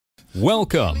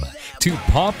Welcome to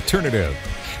Popternative,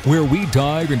 where we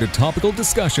dive into topical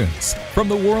discussions from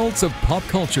the worlds of pop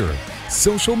culture,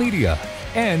 social media,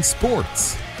 and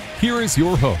sports. Here is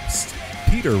your host,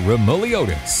 Peter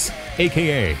Remoliotis,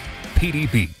 aka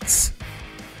PD Beats.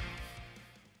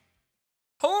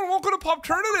 Hello and welcome to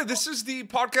Popternative. This is the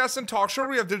podcast and talk show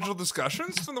where we have digital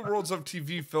discussions from the worlds of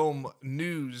TV, film,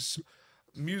 news,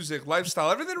 music, lifestyle,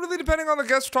 everything really depending on the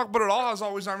guest. We talk about it all. As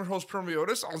always, I'm your host, Peter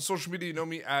Remoliotis. On social media, you know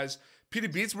me as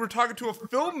PD Beats. We're talking to a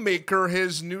filmmaker.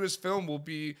 His newest film will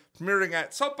be premiering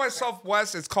at South by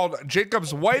Southwest. It's called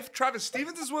JAKOB'S Wife. Travis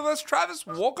Stevens is with us. Travis,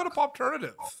 welcome to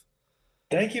Popternative.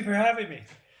 Thank you for having me.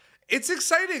 It's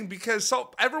exciting because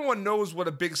everyone knows what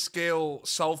a big scale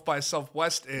South by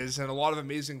Southwest is, and a lot of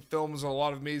amazing films, and a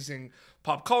lot of amazing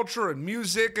pop culture and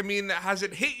music. I mean, has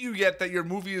it hit you yet that your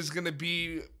movie is going to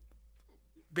be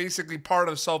basically part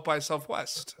of South by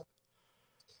Southwest?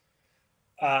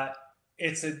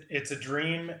 It's a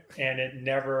dream, and it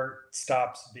never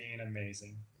stops being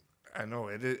amazing. I know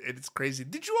it's crazy.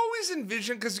 Did you always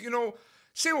envision? Because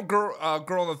same with girl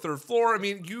on the third floor. I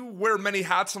mean, you wear many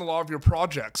hats in a lot of your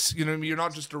projects. You know what I mean? You're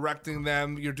not just directing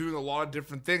them. You're doing a lot of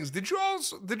different things. Did you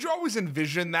always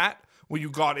envision that when you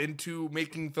got into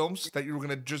making films, that you were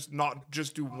gonna not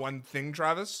just do one thing,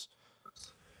 Travis?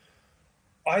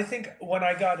 I think when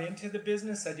I got into the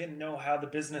business, I didn't know how the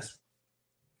business,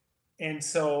 and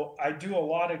so I do a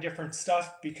lot of different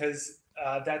stuff because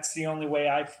that's the only way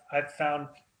I've found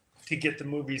to get the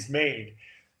movies made.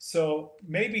 So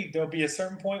maybe there'll be a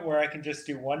certain point where I can just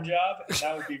do one job, and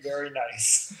that would be very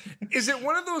nice. Is it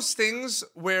one of those things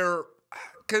where,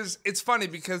 because it's funny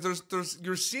because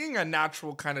you're seeing a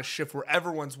natural kind of shift where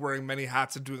everyone's wearing many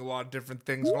hats and doing a lot of different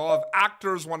things, and a lot of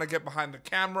actors want to get behind the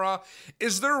camera.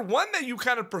 Is there one that you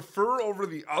kind of prefer over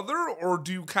the other, or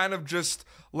do you kind of just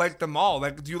like them all?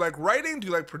 Like, do you like writing? Do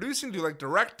you like producing? Do you like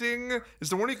directing? Is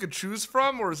there one you could choose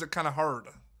from, or is it kind of hard?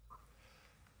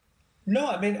 No,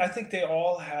 I mean, I think they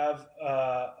all have,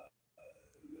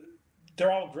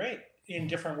 they're all great in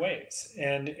different ways.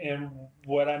 And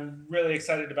what I'm really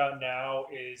excited about now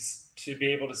is to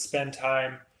be able to spend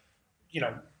time,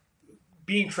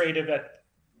 being creative at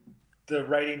the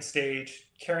writing stage,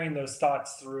 carrying those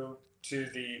thoughts through to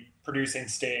the producing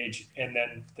stage, and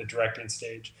then the directing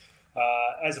stage.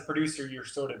 As a producer,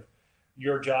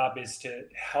 your job is to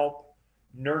help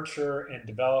nurture and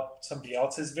develop somebody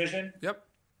else's vision. Yep.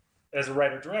 As a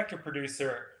writer, director,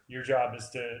 producer, your job is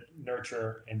to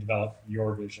nurture and develop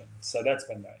your vision. So that's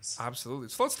been nice. Absolutely.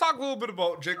 So let's talk a little bit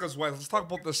about JAKOB'S Wife. Let's talk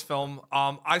about this film.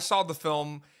 I saw the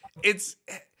film. It's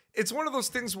one of those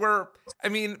things where, I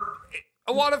mean,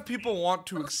 a lot of people want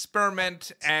to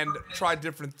experiment and try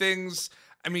different things.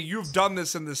 I mean, you've done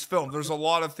this in this film. There's a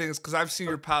lot of things, because I've seen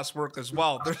your past work as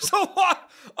well. There's a lot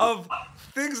of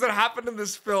things that happen in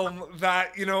this film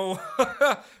that,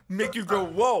 make you go,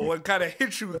 whoa, and kind of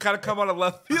hit you and kind of come out of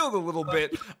left field a little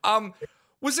bit.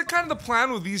 Was it kind of the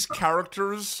plan with these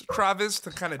characters, Travis, to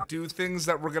kind of do things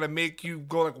that were going to make you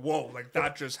go like, whoa, like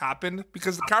that just happened?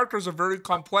 Because the characters are very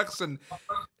complex and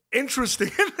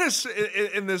interesting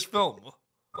in this film.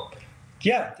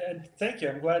 Yeah, and thank you.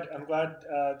 I'm glad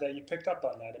that you picked up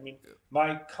on that. I mean,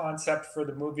 my concept for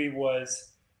the movie was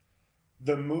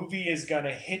the movie is going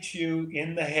to hit you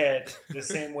in the head the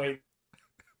same way.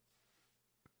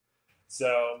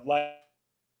 So, like,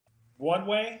 one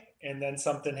way, and then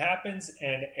something happens,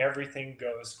 and everything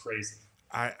goes crazy.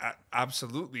 I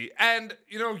absolutely. And,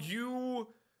 you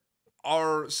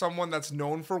are someone that's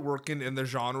known for working in the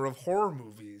genre of horror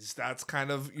movies. That's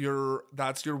kind of your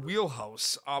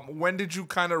wheelhouse. When did you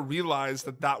kind of realize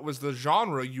that was the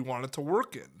genre you wanted to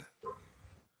work in?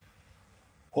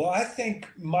 Well, I think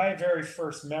my very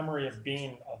first memory of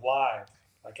being alive,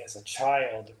 like as a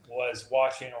child, was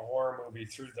watching a horror movie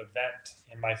through the vent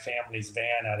in my family's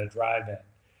van at a drive-in.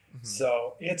 Mm-hmm.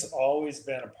 So it's always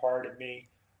been a part of me.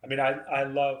 I mean, I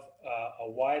love a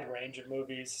wide range of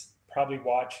movies. Probably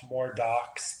watch more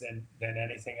docs than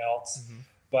anything else. Mm-hmm.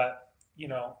 But,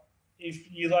 if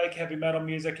you like heavy metal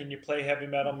music and you play heavy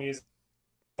metal music,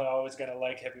 you're always going to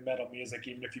like heavy metal music,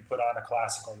 even if you put on a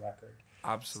classical record.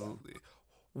 Absolutely. So.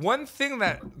 One thing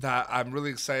that I'm really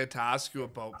excited to ask you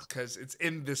about, because it's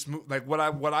in this movie, like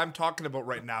what I'm talking about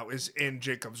right now is in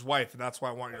JAKOB'S Wife, and that's why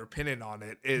I want your opinion on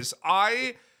it, is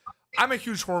I'm a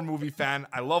huge horror movie fan.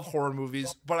 I love horror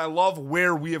movies, but I love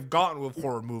where we have gotten with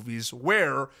horror movies,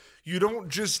 where you don't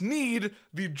just need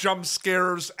the jump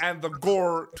scares and the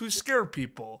gore to scare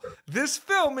people. This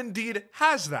film indeed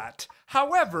has that.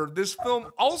 However, this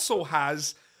film also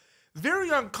has very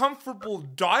uncomfortable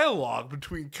dialogue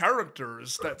between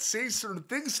characters that say certain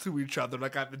things to each other,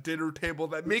 like at the dinner table,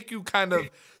 that make you kind of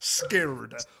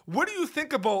scared. What do you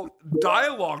think about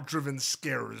dialogue-driven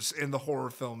scares in the horror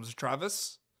films,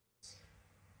 Travis?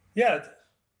 Yeah,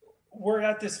 we're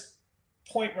at this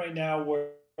point right now where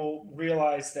we'll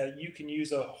realize that you can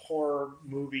use a horror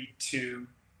movie to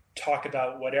talk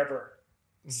about whatever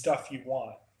stuff you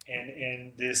want.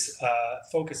 And this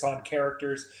focus on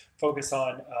characters, focus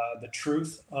on the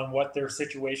truth on what their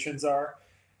situations are,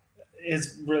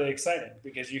 is really exciting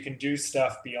because you can do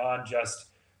stuff beyond just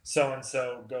so and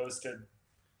so goes to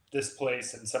this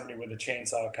place and somebody with a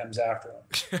chainsaw comes after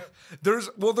them.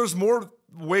 There's more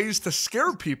ways to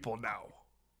scare people now.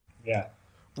 Yeah,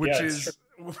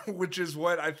 which is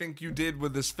what I think you did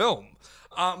with this film.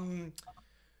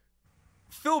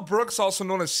 Phil Brooks, also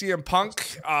known as CM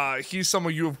Punk, he's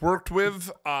someone you have worked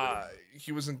with.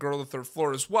 He was in Girl on the Third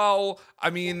Floor as well. I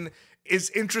mean, it's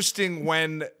interesting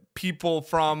when people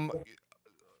from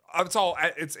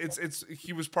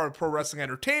he was part of Pro Wrestling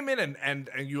Entertainment and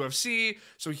UFC,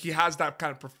 so he has that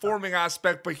kind of performing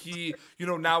aspect, but he,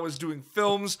 now is doing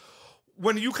films.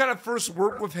 When you kind of first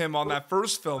worked with him on that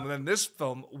first film and then this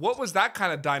film, what was that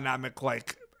kind of dynamic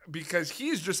like? Because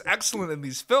he's just excellent in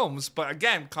these films, but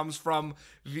again, comes from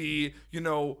the,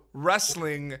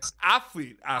 wrestling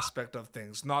athlete aspect of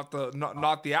things, not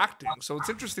the acting. So it's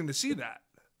interesting to see that.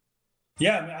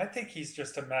 Yeah, I mean, I think he's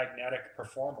just a magnetic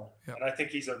performer. Yeah. And I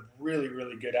think he's a really,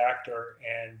 really good actor.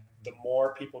 And the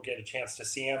more people get a chance to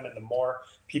see him and the more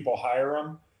people hire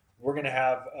him, we're going to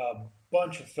have a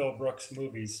bunch of Phil Brooks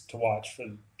movies to watch for,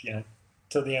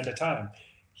 till the end of time.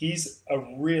 He's a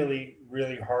really,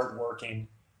 really hardworking,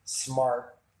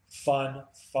 smart, fun,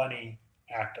 funny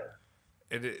actor.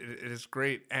 It is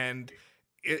great. And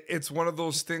it's one of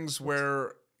those things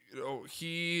where,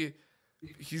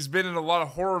 he's been in a lot of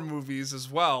horror movies as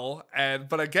well,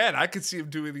 but again, I could see him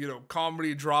doing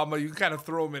comedy, drama. You can kind of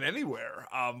throw him in anywhere,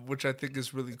 which I think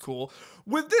is really cool.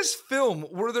 With this film,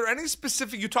 were there any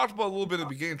specific? You talked about a little bit at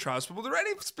the beginning, Travis, but were there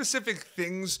any specific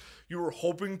things you were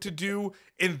hoping to do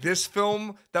in this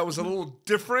film that was a little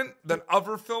different than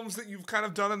other films that you've kind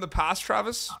of done in the past,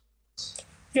 Travis?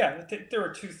 Yeah, I think there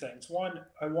were two things. One,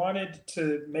 I wanted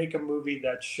to make a movie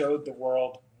that showed the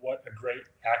world what a great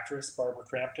actress Barbara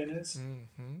Crampton is.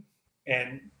 Mm-hmm.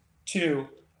 And two,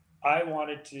 I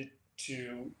wanted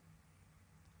to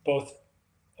both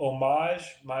homage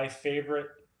my favorite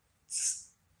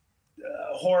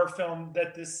horror film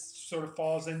that this sort of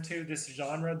falls into, this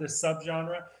genre, this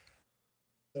subgenre,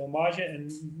 homage it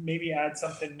and maybe add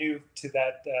something new to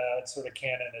that sort of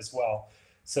canon as well.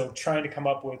 So trying to come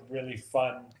up with really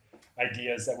fun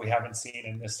ideas that we haven't seen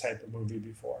in this type of movie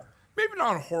before. Maybe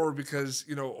not horror, because,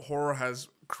 horror has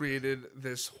created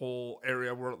this whole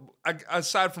area where,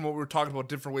 aside from what we were talking about,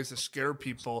 different ways to scare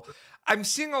people, I'm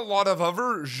seeing a lot of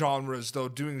other genres, though,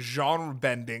 doing genre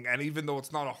bending. And even though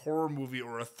it's not a horror movie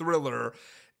or a thriller,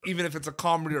 even if it's a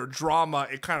comedy or drama,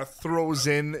 it kind of throws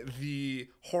in the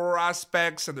horror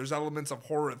aspects, and there's elements of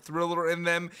horror and thriller in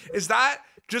them. Is that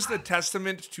just a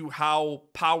testament to how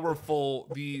powerful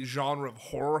the genre of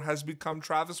horror has become,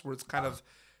 Travis, where it's kind of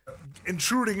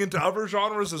intruding into other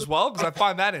genres as well? Because I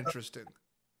find that interesting.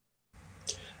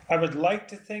 I would like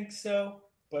to think so,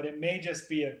 but it may just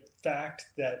be a fact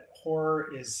that horror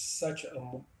is such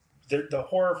the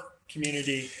horror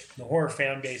community, the horror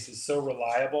fan base is so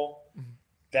reliable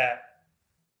that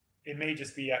it may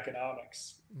just be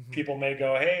economics. Mm-hmm. People may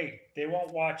go, hey, they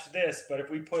won't watch this, but if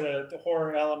we put a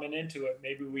horror element into it,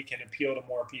 maybe we can appeal to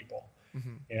more people.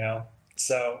 Mm-hmm.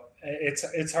 So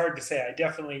it's hard to say. I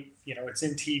definitely, it's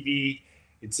in TV,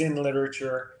 it's in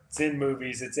literature, it's in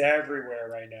movies, it's everywhere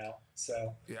right now.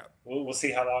 So yeah, we'll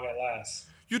see how long it lasts.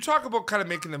 You talk about kind of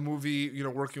making the movie,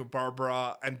 working with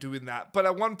Barbara and doing that. But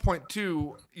at one point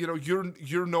too,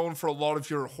 you're known for a lot of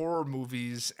your horror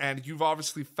movies, and you've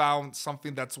obviously found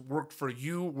something that's worked for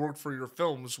you, worked for your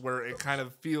films, where it kind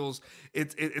of feels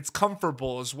it's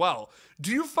comfortable as well.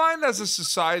 Do you find as a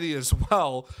society as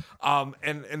well,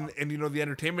 and the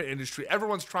entertainment industry,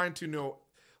 everyone's trying to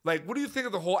like, what do you think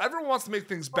of the whole, everyone wants to make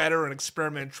things better and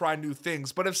experiment, try new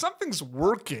things. But if something's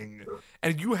working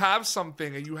and you have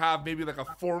something and you have maybe like a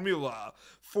formula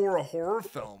for a horror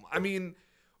film, I mean,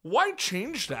 why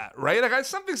change that, right? Like,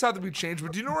 some things have to be changed,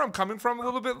 but do you know where I'm coming from a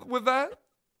little bit with that?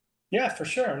 Yeah, for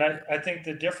sure. And I think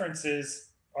the difference is,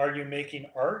 are you making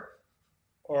art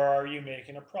or are you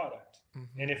making a product?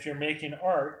 Mm-hmm. And if you're making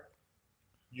art,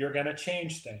 you're going to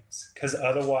change things, because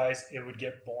otherwise it would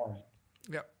get boring.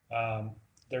 Yep.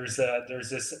 There's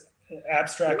this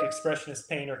abstract expressionist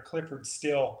painter, Clifford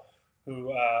Still,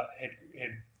 who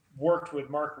had worked with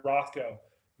Mark Rothko,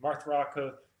 Martha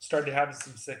Rocco started having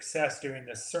some success doing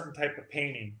this certain type of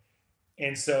painting.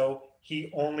 And so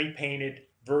he only painted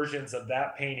versions of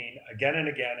that painting again and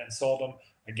again and sold them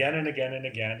again and again and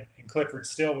again. And Clifford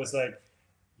Still was like,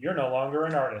 you're no longer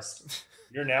an artist.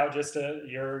 You're now just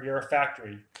you're a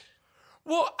factory.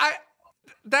 Well,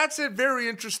 that's a very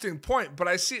interesting point, but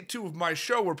I see it too with my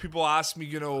show where people ask me,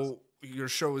 your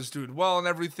show is doing well and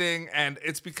everything, and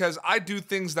it's because I do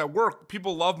things that work.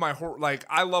 People love my horror, like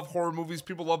I love horror movies.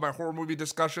 People love my horror movie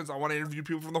discussions. I want to interview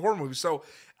people from the horror movies. So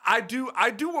I do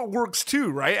what works too,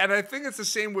 right? And I think it's the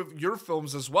same with your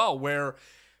films as well, where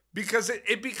because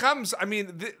it becomes, I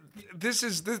mean, this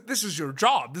is your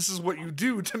job. This is what you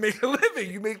do to make a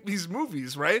living. You make these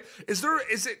movies, right?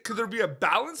 Could there be a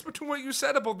balance between what you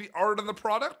said about the art and the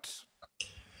product?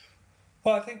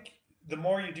 Well, I think the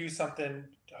more you do something,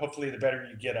 hopefully the better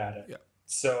you get at it. Yeah.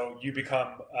 So you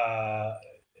become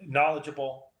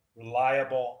knowledgeable,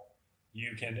 reliable.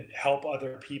 You can help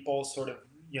other people sort of,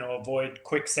 avoid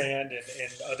quicksand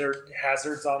and other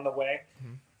hazards on the way.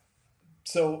 Mm-hmm.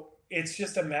 So it's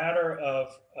just a matter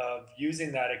of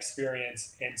using that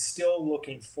experience and still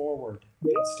looking forward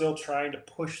and still trying to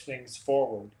push things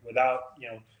forward without,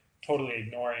 totally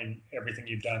ignoring everything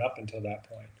you've done up until that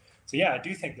point. So yeah, I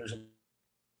do think there's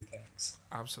things.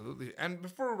 Absolutely. And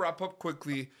before we wrap up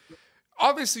quickly,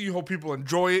 obviously you hope people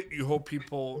enjoy it. You hope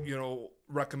people,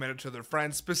 recommend it to their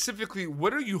friends. Specifically,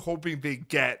 what are you hoping they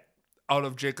get out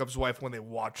of Jakob's Wife when they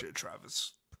watch it,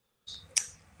 Travis?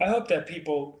 I hope that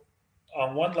people,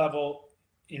 on one level,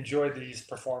 enjoy these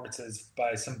performances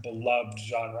by some beloved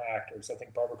genre actors. I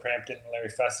think Barbara Crampton, Larry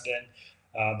Fessenden,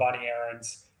 Bonnie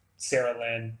Aarons, Sarah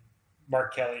Lynn,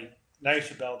 Mark Kelly,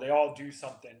 Naisha Bell, they all do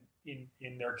something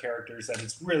in their characters that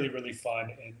is really, really fun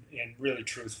and really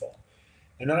truthful.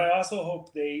 And then I also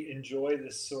hope they enjoy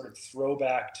this sort of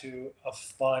throwback to a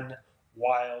fun,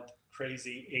 wild,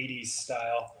 crazy 80s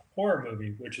style horror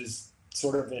movie, which is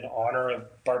sort of in honor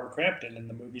of Barbara Crampton and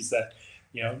the movies that,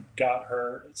 got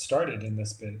her started in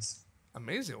this biz.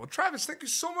 Amazing. Well, Travis, thank you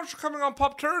so much for coming on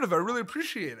Popternative. I really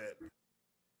appreciate it. Thank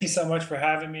you so much for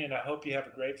having me, and I hope you have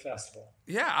a great festival.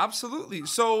 Yeah, absolutely.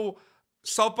 So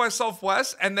South by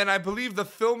Southwest, and then I believe the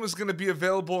film is going to be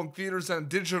available in theaters and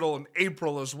digital in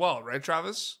April as well, right,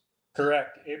 Travis?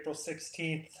 Correct. April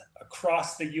 16th,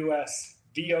 across the U.S.,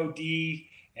 VOD,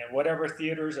 and whatever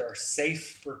theaters are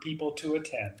safe for people to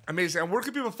attend. Amazing. And where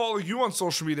can people follow you on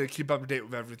social media to keep up to date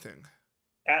with everything?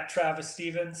 At Travis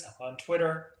Stevens on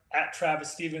Twitter, at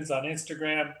Travis Stevens on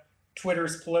Instagram.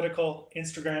 Twitter's political,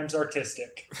 Instagram's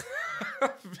artistic.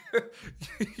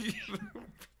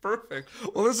 Perfect.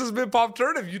 Well, this has been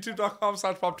Popternative,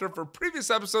 youtube.com/Popternative for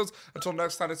previous episodes. Until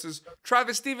next time, this is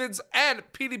Travis Stevens and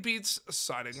Petey Beats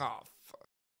signing off.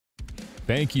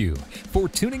 Thank you for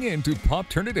tuning in to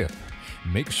Popternative.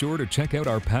 Make sure to check out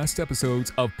our past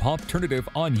episodes of Popternative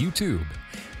on YouTube.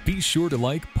 Be sure to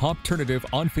like Popternative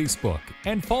on Facebook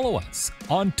and follow us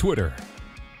on Twitter.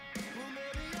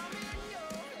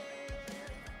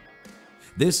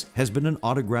 This has been an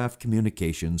Autograph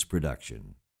Communications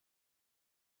production.